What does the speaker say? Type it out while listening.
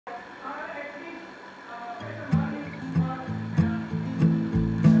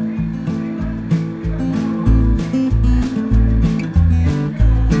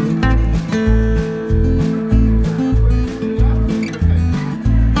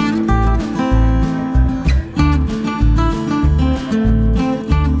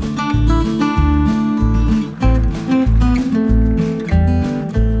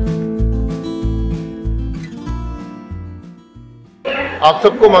आप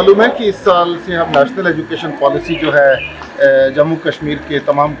सबको मालूम है कि इस साल से हम नेशनल एजुकेशन पॉलिसी जो है जम्मू कश्मीर के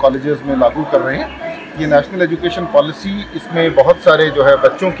तमाम कॉलेजेस में लागू कर रहे हैं। ये नेशनल एजुकेशन पॉलिसी, इसमें बहुत सारे जो है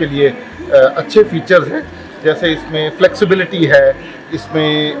बच्चों के लिए अच्छे फीचर्स हैं, जैसे इसमें फ्लेक्सिबिलिटी है,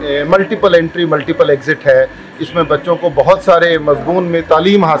 इसमें मल्टीपल एंट्री मल्टीपल एग्ज़िट है, इसमें बच्चों को बहुत सारे मज़मून में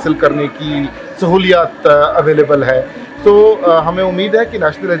तालीम हासिल करने की सहूलियात अवेलेबल है। तो हमें उम्मीद है कि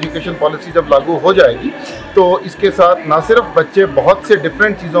नेशनल एजुकेशन पॉलिसी जब लागू हो जाएगी तो इसके साथ ना सिर्फ बच्चे बहुत से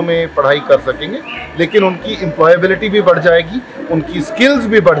डिफरेंट चीज़ों में पढ़ाई कर सकेंगे, लेकिन उनकी एम्प्लॉयबिलिटी भी बढ़ जाएगी, उनकी स्किल्स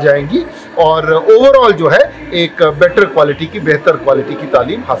भी बढ़ जाएंगी और ओवरऑल जो है एक बेटर क्वालिटी की, बेहतर क्वालिटी की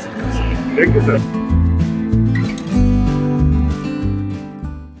तालीम हासिल कर सकेंगे। Thank you sir.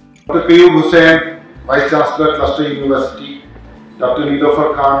 Doctor Qayyum Hussain, vice chancellor cluster university, doctor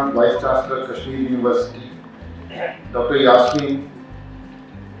Nilofar Khan, vice chancellor Kashmir university, Dr. Yasmin,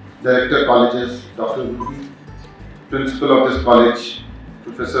 Director Colleges, Dr. Ruhi, Principal of this college,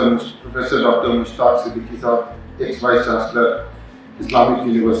 Professor Dr. Mushtaq Siddiqui Sahab, ex-Vice Chancellor, Islamic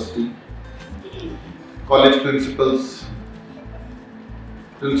University, college principals,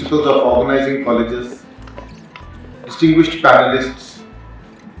 principals of organizing colleges, distinguished panelists.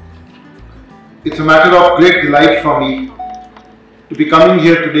 It's a matter of great delight for me to be coming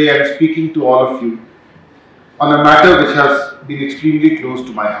here today and speaking to all of you on a matter which has been extremely close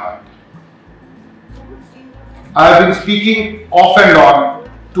to my heart. I have been speaking off and on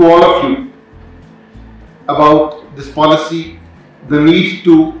to all of you about this policy, the need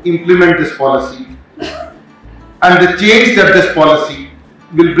to implement this policy, and the change that this policy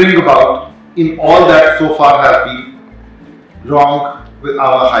will bring about in all that so far has been wrong with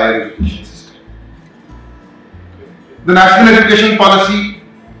our higher education system. The National Education Policy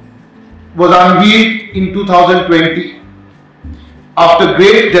was unveiled in 2020 after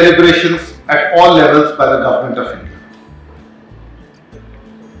great deliberations at all levels by the Government of India.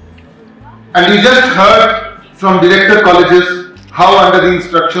 And we just heard from Director Colleges how, under the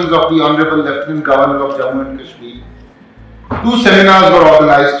instructions of the Honorable Lieutenant Governor of Jammu and Kashmir, 2 seminars were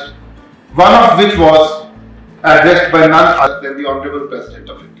organized, one of which was addressed by none other than the Honorable President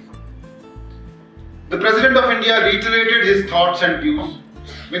of India. The President of India reiterated his thoughts and views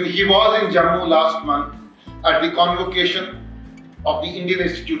when he was in Jammu last month at the convocation of the Indian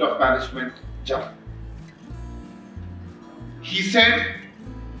Institute of Management, Jammu. He said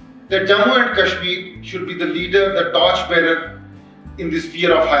that Jammu and Kashmir should be the leader, the torchbearer in the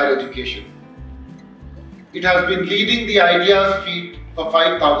sphere of higher education. It has been leading the ideas field for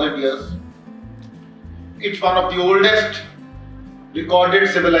 5,000 years. It's one of the oldest recorded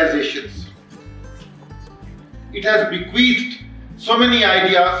civilizations. It has bequeathed so many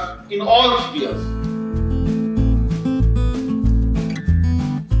ideas in all spheres.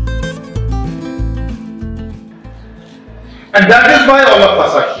 And that is why all of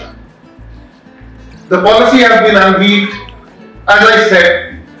us are here. The policy has been unveiled, as I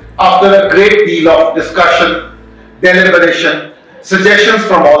said, after a great deal of discussion, deliberation, suggestions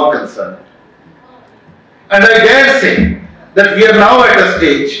from all concerned. And I dare say that we are now at a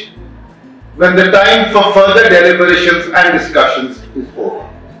stage when the time for further deliberations and discussions is over.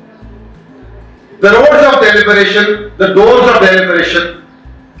 The roads of deliberation, the doors of deliberation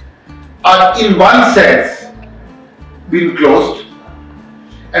are in one sense been closed,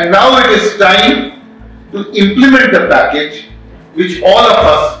 and now it is time to implement the package which all of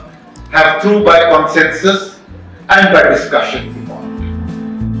us have through by consensus and by discussion evolved.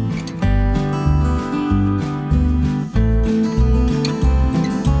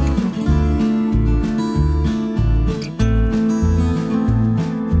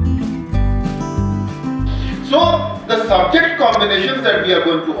 So, the subject combinations that we are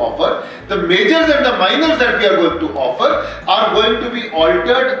going to offer, the majors and the minors that we are going to offer are going to be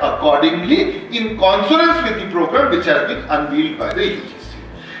altered accordingly in consonance with the program which has been unveiled by the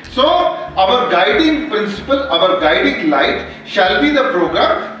UGC. So, our guiding principle, our guiding light shall be the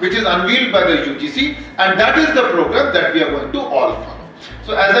program which is unveiled by the UGC, and that is the program that we are going to all follow.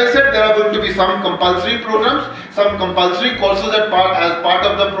 So, as I said, there are going to be some compulsory programs, some compulsory courses as part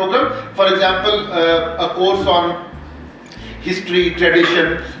of the program. For example, a course on history,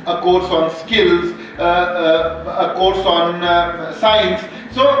 tradition, a course on skills, a course on science.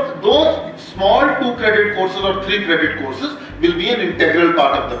 So, those small 2-credit courses or 3-credit courses will be an integral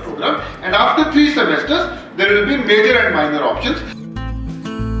part of the program. And after 3 semesters, there will be major and minor options.